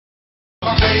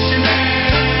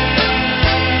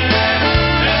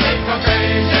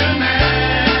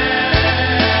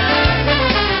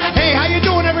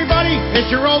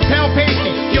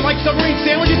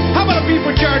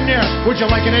Would you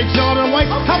like an egg salad and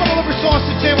white? How about a liver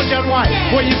sausage sandwich and white?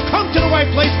 Well, you've come to the right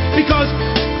place because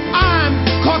I'm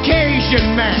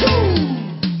Caucasian Man.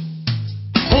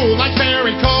 Who likes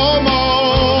Mary Como?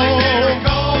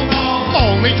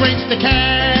 Only drinks the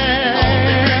can.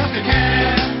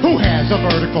 Who has a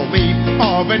vertical leap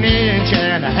of 1.5 inches?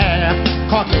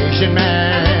 Caucasian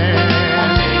Man.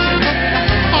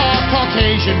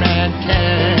 Caucasian man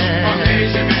can.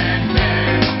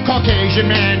 Caucasian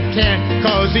man can,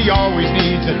 'cause he always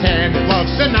needs a tan and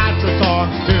loves Sinatra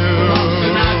songs too.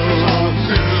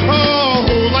 Oh,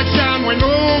 who likes John Wayne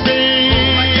movies?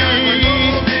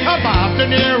 Bob De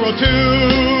Niro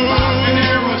too.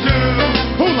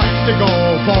 Who likes to go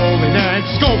bowling and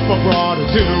scope abroad or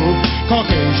two?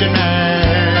 Caucasian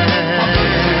man.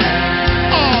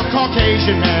 Oh,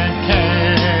 Caucasian man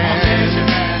can.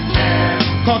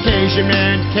 Caucasian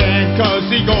man can, 'cause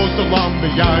he goes to lumber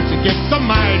yards and gets some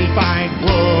mighty fine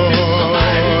wood.